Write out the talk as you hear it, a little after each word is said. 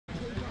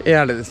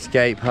Out at the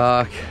skate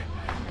park.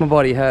 My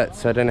body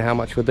hurts, so I don't know how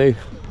much we'll do.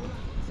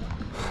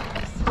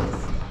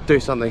 Do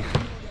something.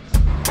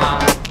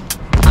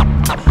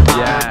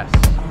 Yes.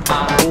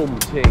 Boom,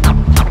 ting.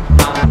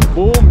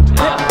 Boom,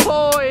 ting.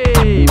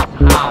 Boy!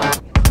 Pow.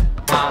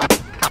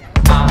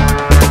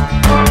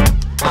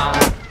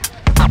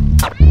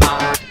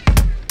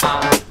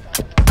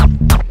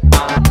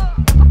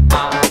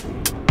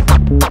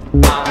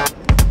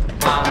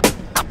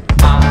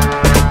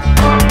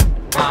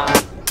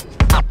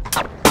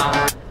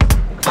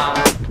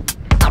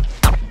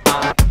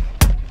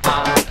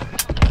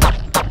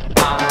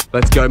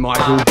 Let's go,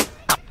 Michael.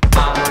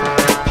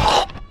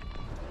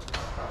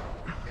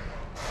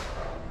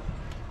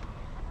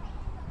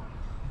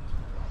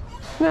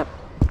 Snap.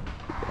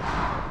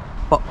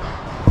 Oh.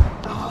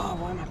 Oh,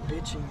 why am I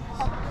bitching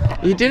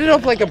this? He did it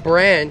off like a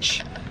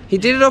branch. He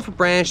did it off a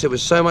branch that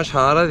was so much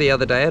harder the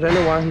other day. I don't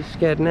know why he's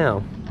scared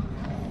now.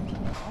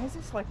 Why is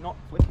this like not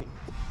flipping?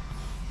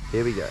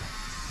 Here we go.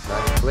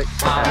 Nice flick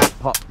and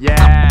pop.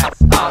 Yes!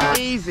 Oh,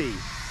 easy.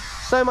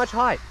 So much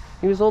height.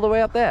 He was all the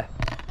way up there.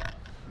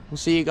 We'll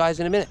see you guys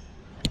in a minute.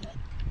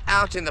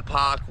 Out in the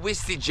park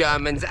with the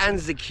Germans and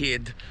the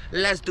kid.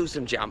 Let's do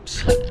some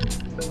jumps.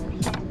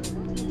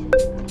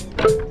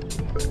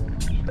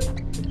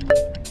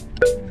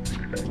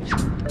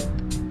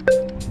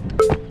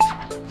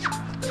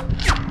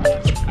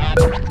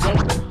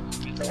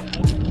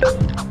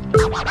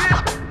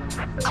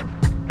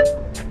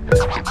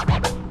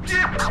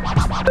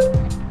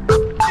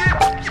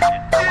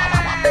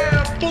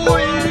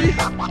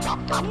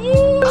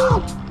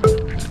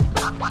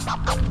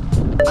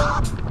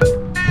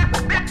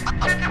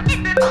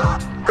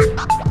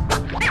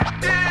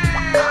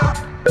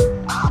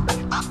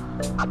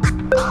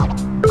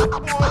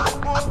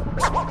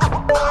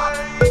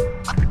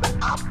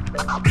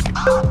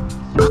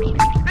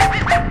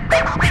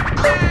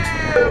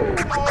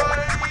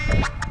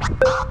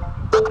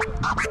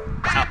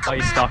 Oh,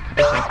 you're stuck,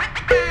 I think.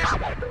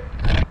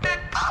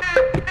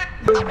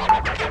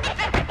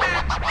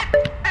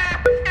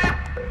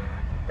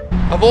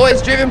 I've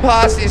always driven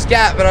past this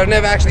gap, but I've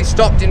never actually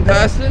stopped in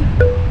person.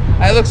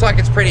 It looks like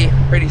it's pretty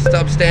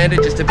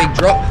substandard, just a big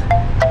drop.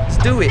 Let's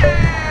do it.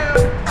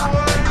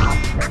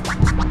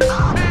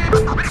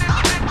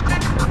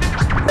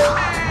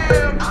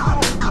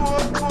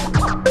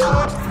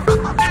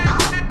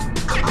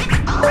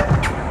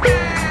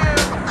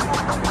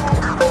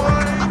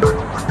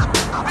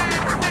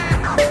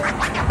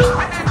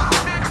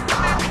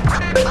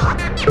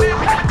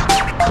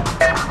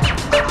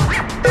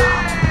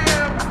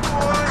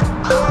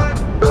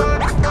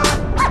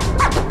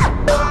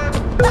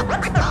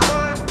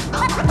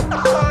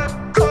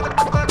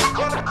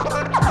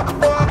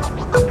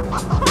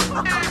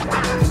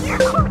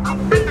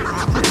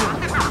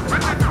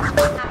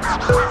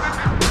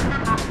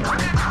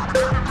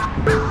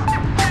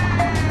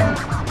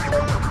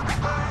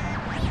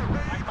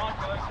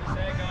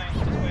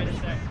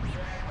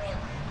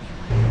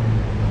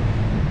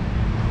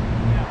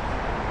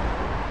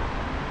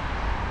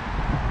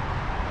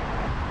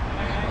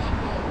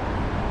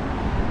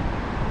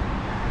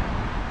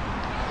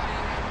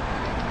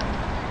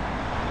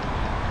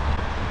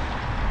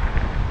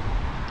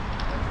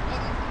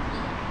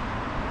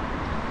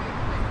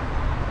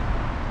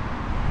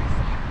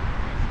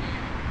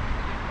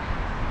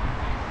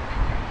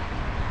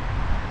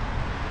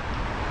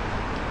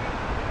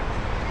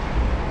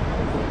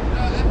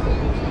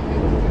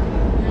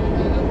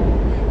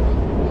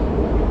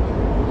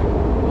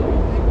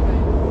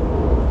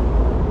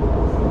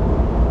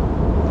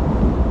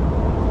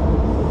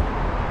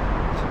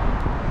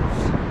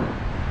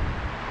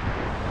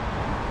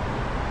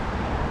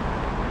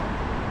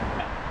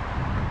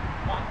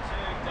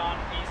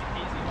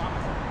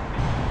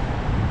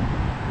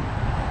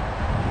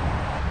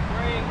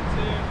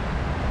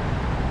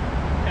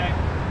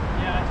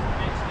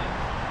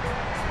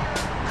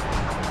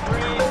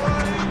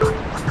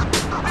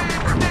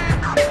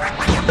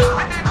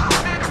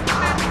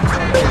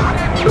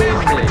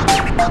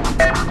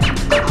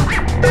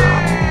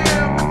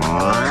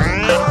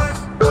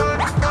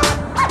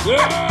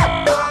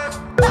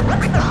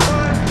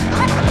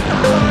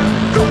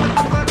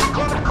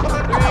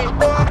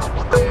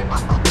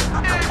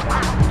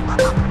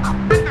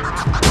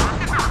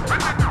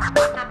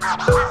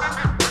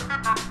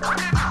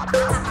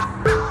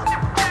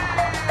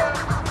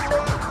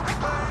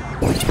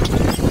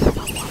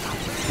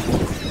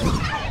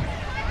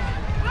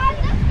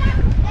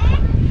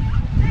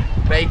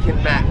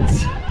 Bacon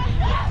mats.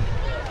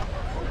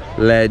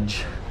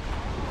 Ledge.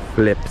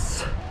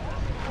 Flips.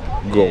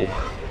 Go.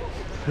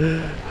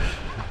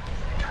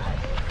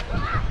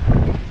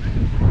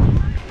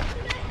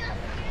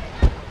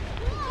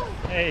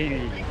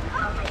 Hey.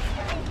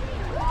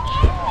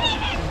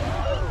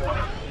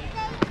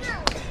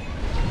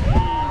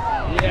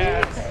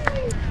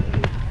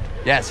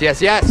 Yes,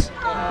 yes, yes.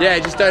 Yeah,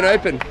 just don't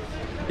open.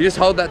 You just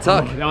hold that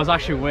tuck. Oh, that was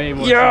actually way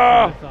more.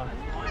 Yeah.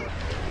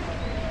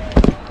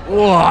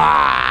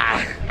 Wow.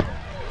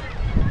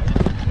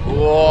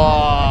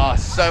 Whoa,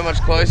 so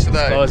much closer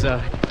though.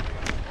 Closer.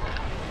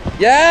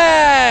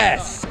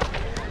 Yes!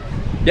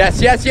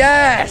 Yes, yes,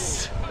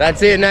 yes!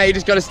 That's it, now you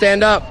just gotta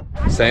stand up.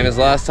 Same as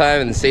last time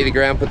and see the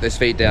ground, put those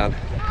feet down.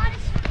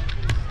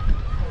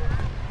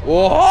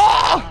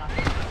 Whoa!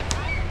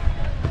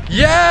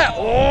 Yeah!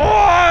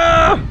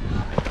 Oh!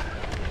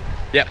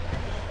 Yep.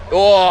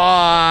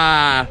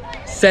 Oh!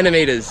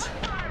 Centimeters.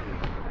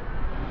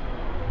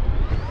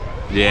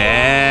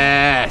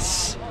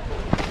 Yes!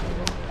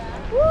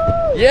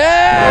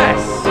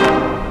 Yes!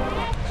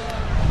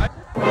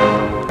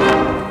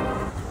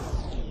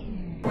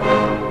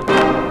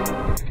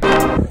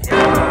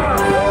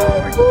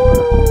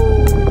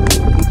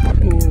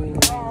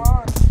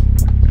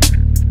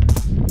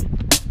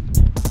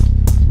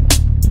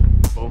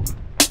 Boom,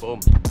 boom.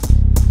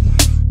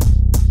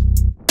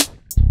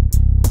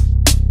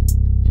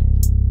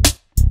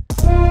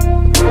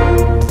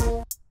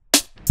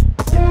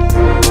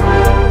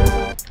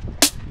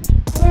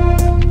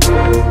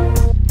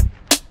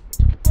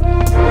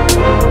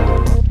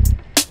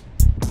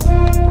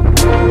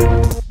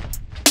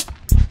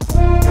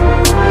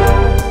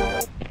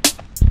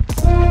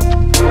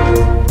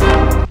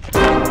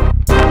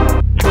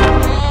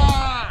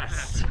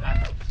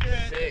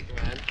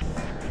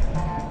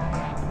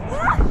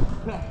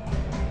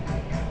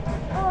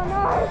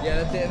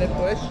 Yeah, that's it, then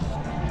push.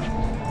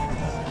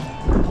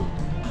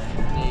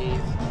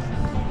 Knees.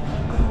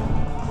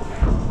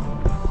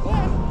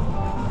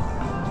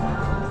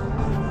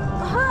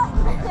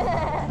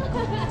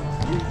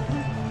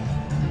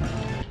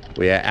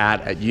 We are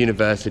out at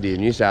University of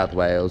New South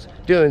Wales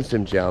doing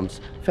some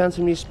jumps, found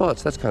some new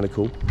spots, that's kind of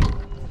cool.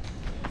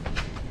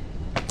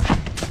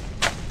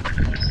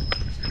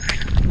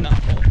 No.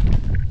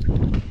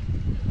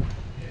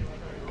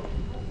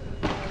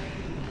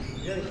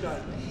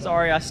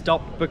 Sorry, I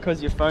stopped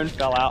because your phone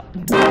fell out.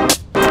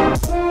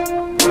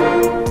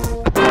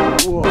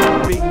 Whoa,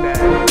 big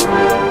man.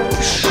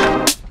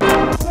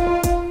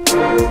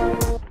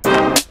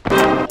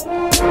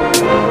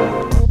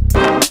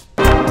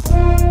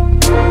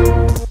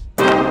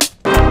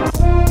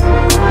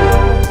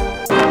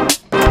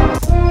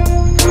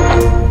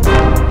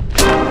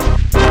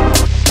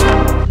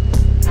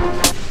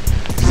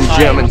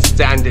 German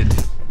standard.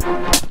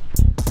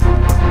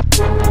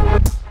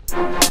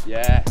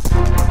 Yeah.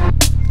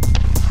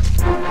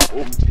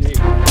 Oh, team.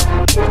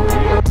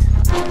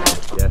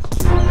 Yes,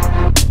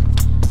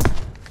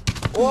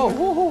 whoa,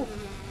 whoa,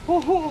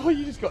 whoa, whoa,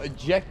 you just got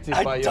ejected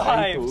by your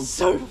ankles.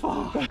 So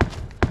far.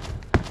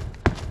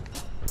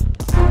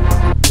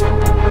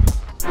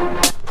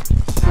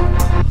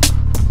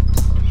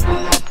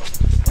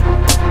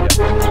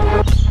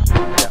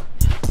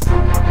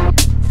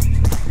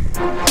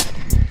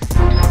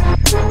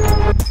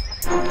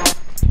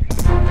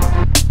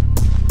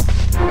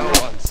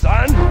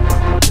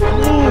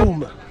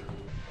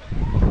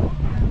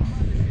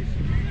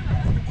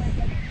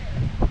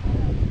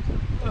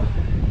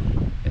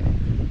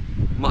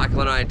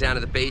 Michael and I are down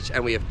at the beach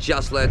and we have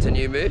just learnt a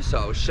new move, so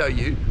I'll show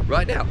you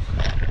right now.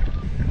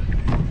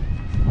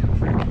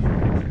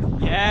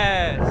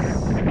 Yes.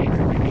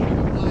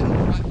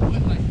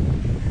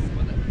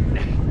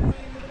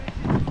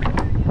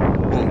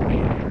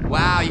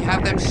 Wow, you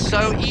have them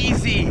so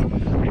easy.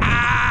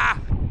 Ah!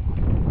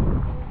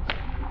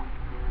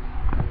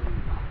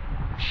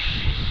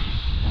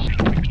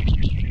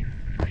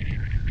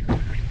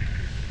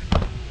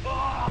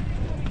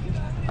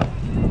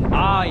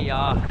 Ah,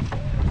 yeah.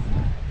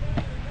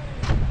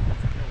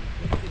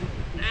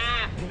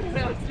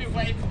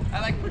 I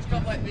like pushed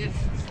up like this,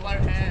 slow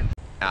hand.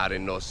 Out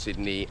in North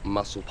Sydney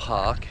Muscle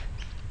Park,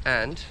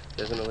 and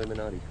there's an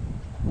Illuminati.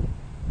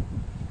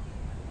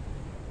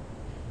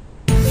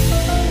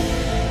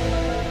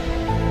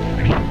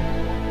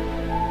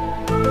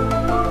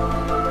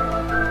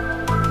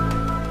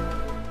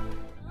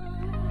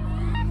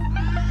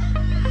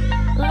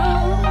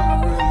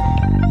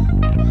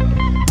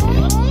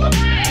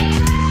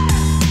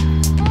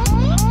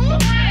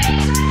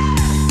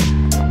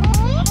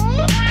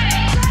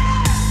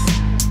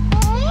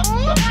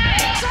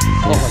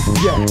 Oh,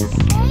 yes.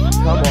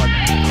 Come on.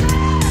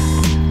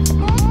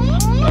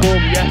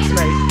 Boom, yes,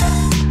 mate.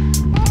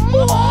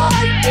 Oh,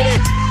 I did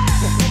it!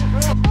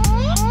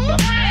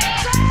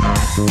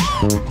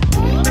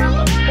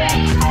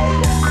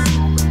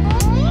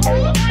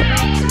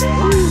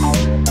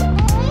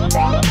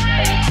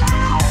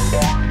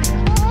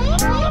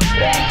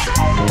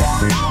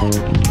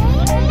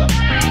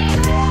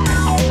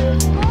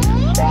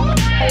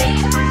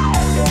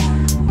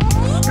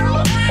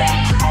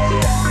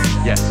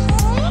 Yes.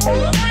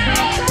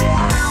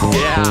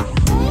 Yeah.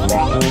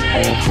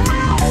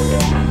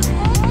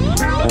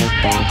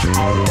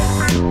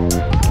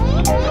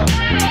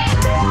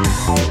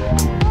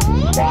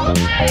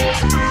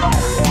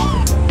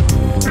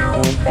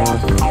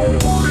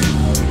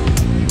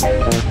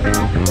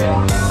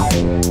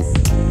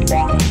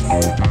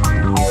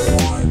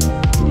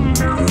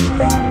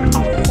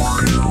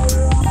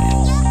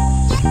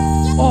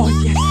 Oh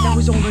yes, that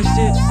was almost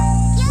it.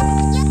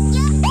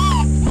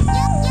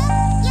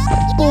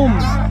 Boom.